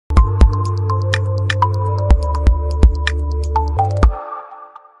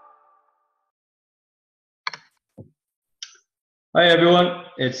Hi everyone,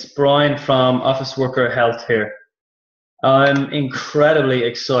 it's Brian from Office Worker Health here. I'm incredibly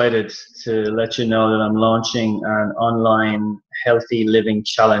excited to let you know that I'm launching an online healthy living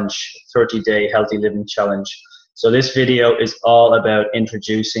challenge, 30-day healthy living challenge. So this video is all about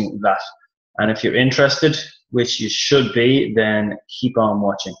introducing that. And if you're interested, which you should be, then keep on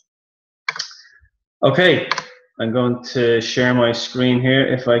watching. Okay, I'm going to share my screen here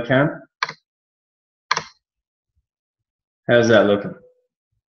if I can. How's that looking?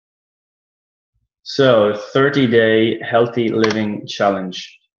 So 30-day healthy living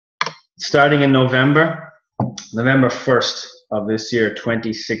challenge. Starting in November 1st of this year,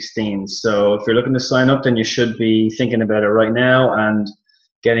 2016. So if you're looking to sign up, then you should be thinking about it right now and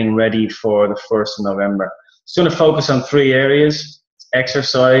getting ready for the 1st of November. It's going to focus on three areas: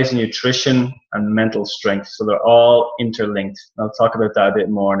 exercise, nutrition, and mental strength. So they're all interlinked. I'll talk about that a bit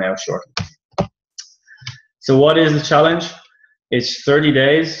more now shortly. So what is the challenge? It's 30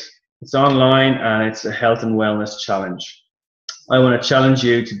 days. It's online and it's a health and wellness challenge. I want to challenge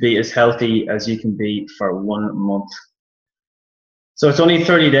you to be as healthy as you can be for 1 month. So it's only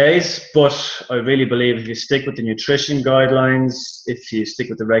 30 days, but I really believe if you stick with the nutrition guidelines, if you stick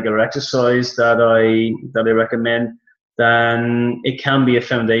with the regular exercise that I recommend, then it can be a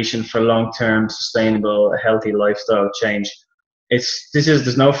foundation for long-term, sustainable, healthy lifestyle change.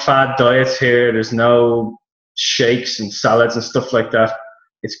 There's no fad diets here. There's no shakes and salads and stuff like that.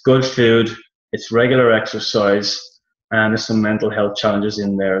 It's good food, it's regular exercise, and there's some mental health challenges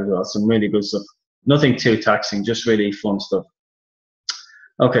in there as well. Some really good stuff. Nothing too taxing, just really fun stuff.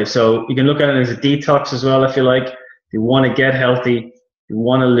 Okay, so you can look at it as a detox as well if you like. If you want to get healthy, if you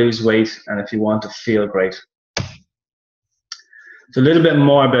want to lose weight, and if you want to feel great. So a little bit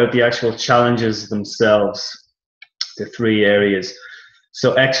more about the actual challenges themselves, the three areas.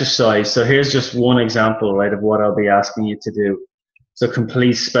 So exercise. So here's just one example, right, of what I'll be asking you to do. So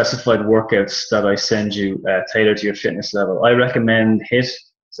complete specified workouts that I send you tailored to your fitness level. I recommend HIIT,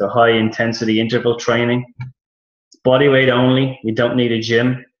 so high intensity interval training. It's body weight only. You don't need a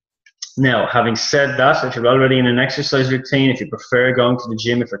gym. Now, having said that, if you're already in an exercise routine, if you prefer going to the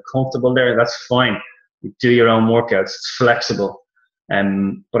gym, if you're comfortable there, that's fine. You do your own workouts. It's flexible.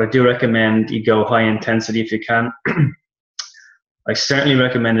 But I do recommend you go high intensity if you can. I certainly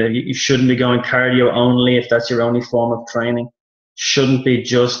recommend it. You shouldn't be going cardio only if that's your only form of training. Shouldn't be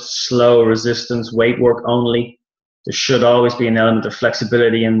just slow resistance weight work only. There should always be an element of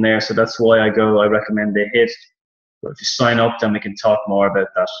flexibility in there. So that's why I recommend the HIIT. But if you sign up, then we can talk more about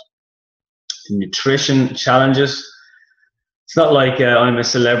that. The nutrition challenges. It's not like I'm a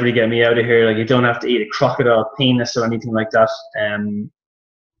celebrity, get me out of here. Like, you don't have to eat a crocodile penis or anything like that.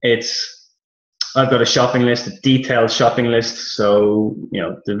 I've got a shopping list, a detailed shopping list. So,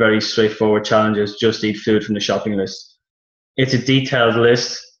 the very straightforward challenge is just eat food from the shopping list. It's a detailed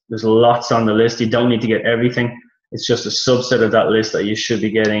list. There's lots on the list. You don't need to get everything. It's just a subset of that list that you should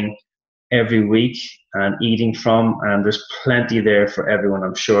be getting every week and eating from. And there's plenty there for everyone,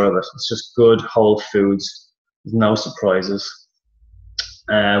 I'm sure of it. It's just good, whole foods. There's no surprises.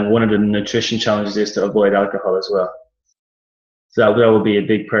 One of the nutrition challenges is to avoid alcohol as well. So that will be a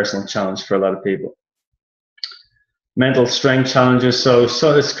big personal challenge for a lot of people. Mental strength challenges. So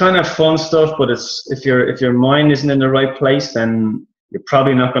it's kind of fun stuff, but if your mind isn't in the right place, then you're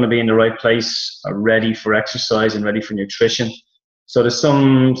probably not going to be in the right place, ready for exercise and ready for nutrition. So there's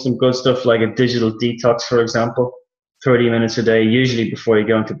some good stuff like a digital detox, for example, 30 minutes a day, usually before you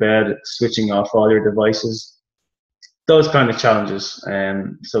go into bed, switching off all your devices. Those kind of challenges.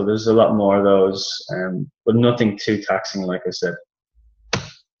 So there's a lot more of those, but nothing too taxing, like I said.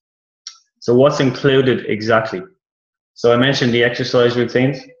 So what's included exactly? So I mentioned the exercise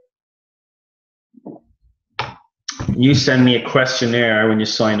routines. You send me a questionnaire when you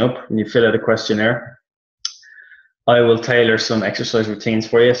sign up, when you fill out a questionnaire. I will tailor some exercise routines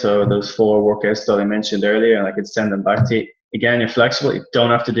for you. So those 4 workouts that I mentioned earlier, and I could send them back to you. Again, you're flexible. You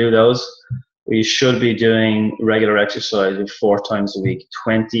don't have to do those. But you should be doing regular exercise 4 times a week.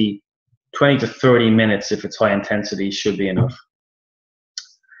 20 to 30 minutes if it's high intensity should be enough.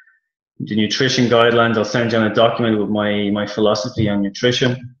 The nutrition guidelines, I'll send you on a document with my philosophy on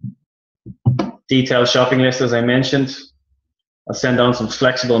nutrition. Detailed shopping list, as I mentioned. I'll send on some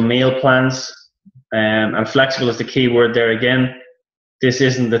flexible meal plans. And flexible is the key word there again. This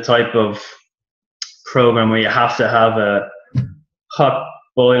isn't the type of program where you have to have a hot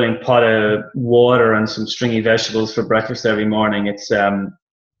boiling pot of water and some stringy vegetables for breakfast every morning. It's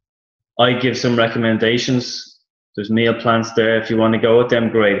I give some recommendations. There's meal plans there. If you want to go with them,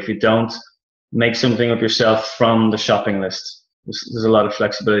 great. If you don't, make something up yourself from the shopping list. There's a lot of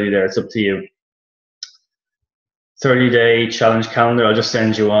flexibility there. It's up to you. 30-day challenge calendar. I'll just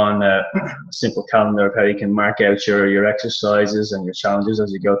send you on a simple calendar of how you can mark out your exercises and your challenges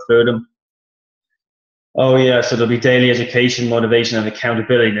as you go through them. Oh yeah, so there'll be daily education, motivation, and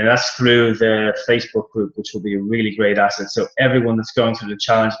accountability. Now that's through the Facebook group, which will be a really great asset. So everyone that's going through the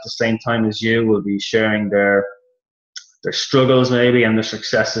challenge at the same time as you will be sharing their struggles maybe and their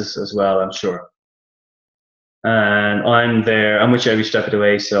successes as well, I'm sure. And I'm there, I'm with you every step of the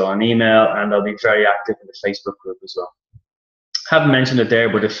way, so on email, and I'll be very active in the Facebook group as well. Haven't mentioned it there,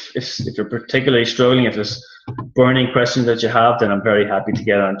 but if you're particularly struggling, if there's burning questions that you have, then I'm very happy to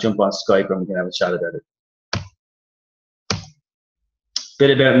get on, jump on Skype, and we can have a chat about it.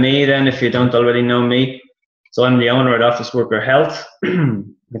 Bit about me then, if you don't already know me. So I'm the owner at Office Worker Health. We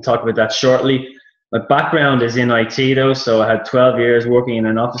can talk about that shortly. My background is in IT though, so I had 12 years working in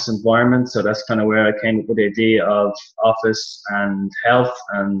an office environment, so that's kind of where I came up with the idea of office and health,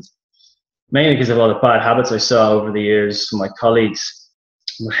 and mainly because of all the bad habits I saw over the years from my colleagues.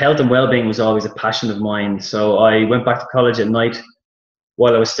 Health and well-being was always a passion of mine, so I went back to college at night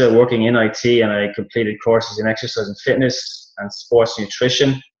while I was still working in IT, and I completed courses in exercise and fitness and sports nutrition,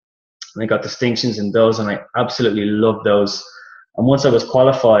 and I got distinctions in those, and I absolutely loved those. And once I was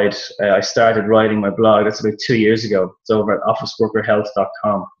qualified, I started writing my blog. That's about 2 years ago. It's over at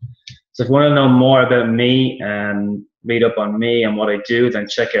officeworkerhealth.com. So if you want to know more about me and read up on me and what I do, then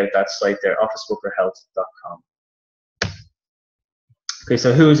check out that site there, officeworkerhealth.com. Okay,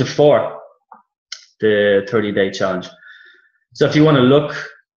 so who is it for? The 30-day challenge. So if you want to look,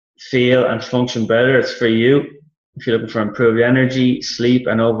 feel, and function better, it's for you. If you're looking for improved energy, sleep,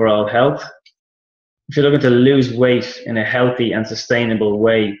 and overall health. If you're looking to lose weight in a healthy and sustainable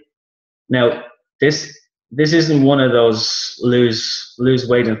way. Now, this isn't one of those lose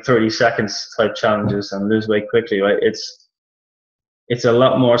weight in 30 seconds type challenges and lose weight quickly, right? It's a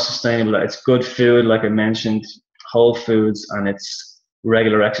lot more sustainable. It's good food, like I mentioned, whole foods, and it's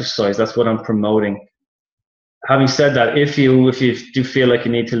regular exercise. That's what I'm promoting. Having said that, if you do feel like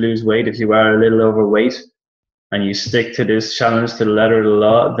you need to lose weight, if you are a little overweight, and you stick to this challenge to the letter of the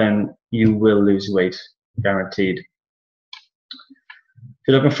law, then you will lose weight, guaranteed. If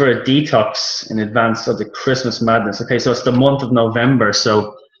you're looking for a detox in advance of the Christmas madness, okay, so it's the month of November,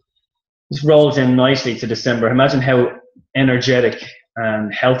 so this rolls in nicely to December. Imagine how energetic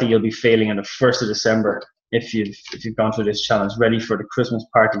and healthy you'll be feeling on the 1st of December if you've gone through this challenge, ready for the Christmas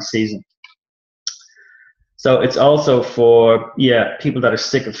party season. So it's also for, people that are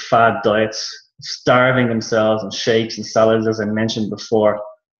sick of fad diets, starving themselves on shakes and salads, as I mentioned before.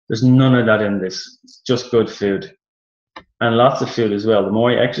 There's none of that in this. It's just good food, and lots of food as well. The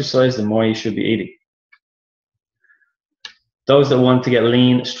more you exercise, the more you should be eating. Those that want to get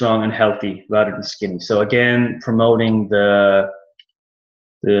lean, strong, and healthy rather than skinny. So again, promoting the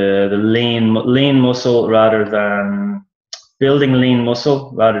lean muscle rather than building lean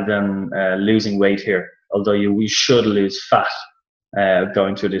muscle rather than losing weight here. Although we should lose fat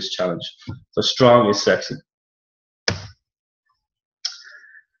going through this challenge. So strong is sexy.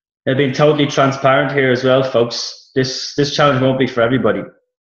 I've been totally transparent here as well, folks. This challenge won't be for everybody.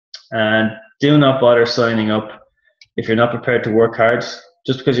 And do not bother signing up if you're not prepared to work hard.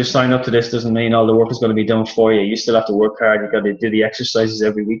 Just because you sign up to this doesn't mean all the work is going to be done for you. You still have to work hard. You've got to do the exercises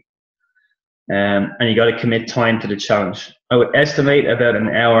every week. And you got to commit time to the challenge. I would estimate about an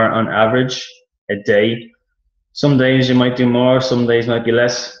hour on average a day. Some days you might do more, some days might be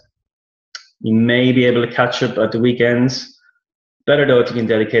less. You may be able to catch up at the weekends. Better though if you can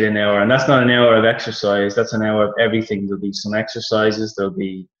dedicate an hour. And that's not an hour of exercise, that's an hour of everything. There'll be some exercises, there'll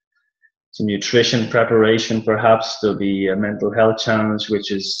be some nutrition preparation perhaps, there'll be a mental health challenge,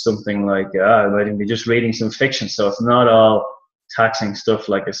 which is something like, I might even be just reading some fiction. So it's not all taxing stuff,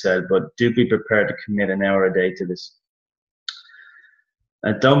 like I said, but do be prepared to commit an hour a day to this.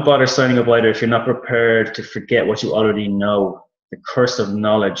 And don't bother signing up either if you're not prepared to forget what you already know, the curse of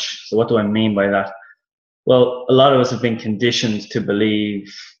knowledge. So what do I mean by that? Well, a lot of us have been conditioned to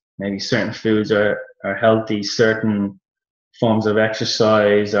believe maybe certain foods are healthy, certain forms of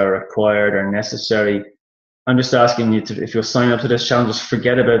exercise are required or necessary. I'm just asking you to, if you'll sign up to this challenge, just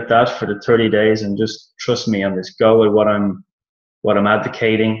forget about that for the 30 days and just trust me on this. Go with what I'm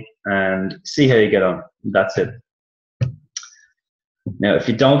advocating and see how you get on. That's it. Now, if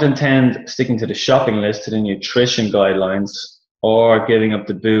you don't intend sticking to the shopping list, to the nutrition guidelines, or giving up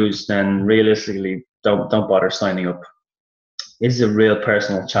the booze, then realistically, don't bother signing up. This is a real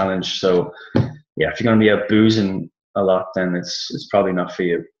personal challenge. So, yeah, if you're going to be out boozing a lot, then it's probably not for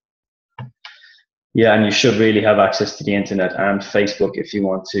you. Yeah, and you should really have access to the internet and Facebook if you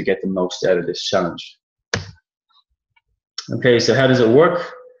want to get the most out of this challenge. Okay, so how does it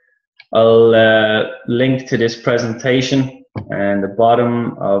work? I'll link to this presentation and the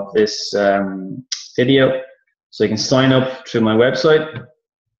bottom of this video, so you can sign up through my website.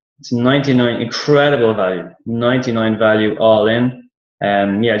 It's 99, incredible value, 99 value all in.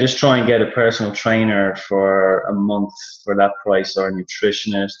 Yeah, just try and get a personal trainer for a month for that price, or a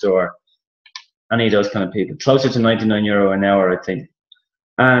nutritionist, or any of those kind of people. Closer to €99 an hour, I think.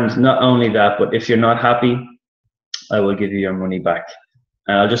 And not only that, but if you're not happy, I will give you your money back.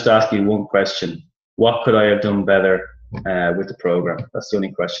 And I'll just ask you one question. What could I have done better with the program? That's the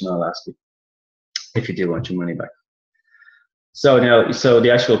only question I'll ask you, if you do want your money back. So now, so the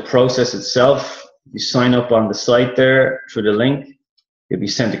actual process itself, you sign up on the site there through the link. You'll be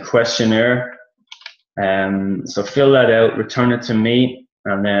sent a questionnaire. So fill that out, return it to me,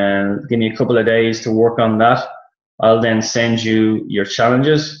 and then give me a couple of days to work on that. I'll then send you your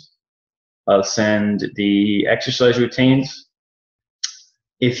challenges. I'll send the exercise routines,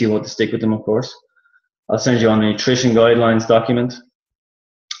 if you want to stick with them, of course. I'll send you on the nutrition guidelines document,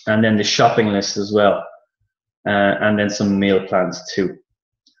 and then the shopping list as well, and then some meal plans too.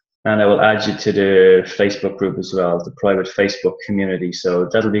 And I will add you to the Facebook group as well, the private Facebook community. So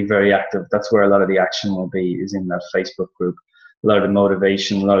that'll be very active. That's where a lot of the action will be, is in that Facebook group. A lot of the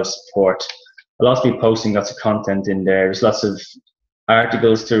motivation, a lot of support. I'll also be posting lots of content in there. There's lots of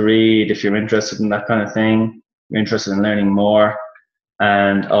articles to read if you're interested in that kind of thing. You're interested in learning more.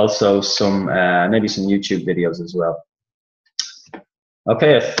 And also some, maybe some YouTube videos as well.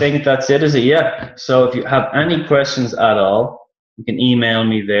 Okay, I think that's it, is it? Yeah. So if you have any questions at all, you can email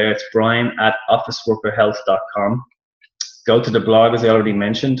me there. It's brian@officeworkerhealth.com. Go to the blog, as I already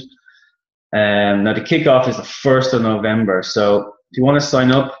mentioned. Now the kickoff is the 1st of November. So if you want to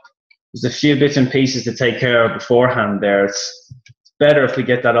sign up, there's a few bits and pieces to take care of beforehand there. It's better if we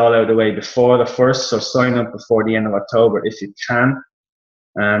get that all out of the way before the 1st. So sign up before the end of October if you can.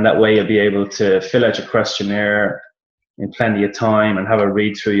 And that way you'll be able to fill out your questionnaire in plenty of time and have a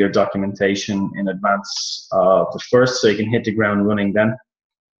read through your documentation in advance of the 1st, so you can hit the ground running then.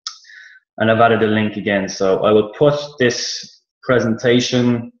 And I've added a link again, so I will put this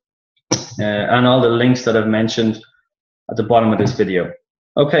presentation and all the links that I've mentioned at the bottom of this video.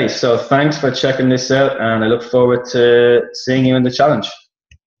 Okay, so thanks for checking this out, and I look forward to seeing you in the challenge.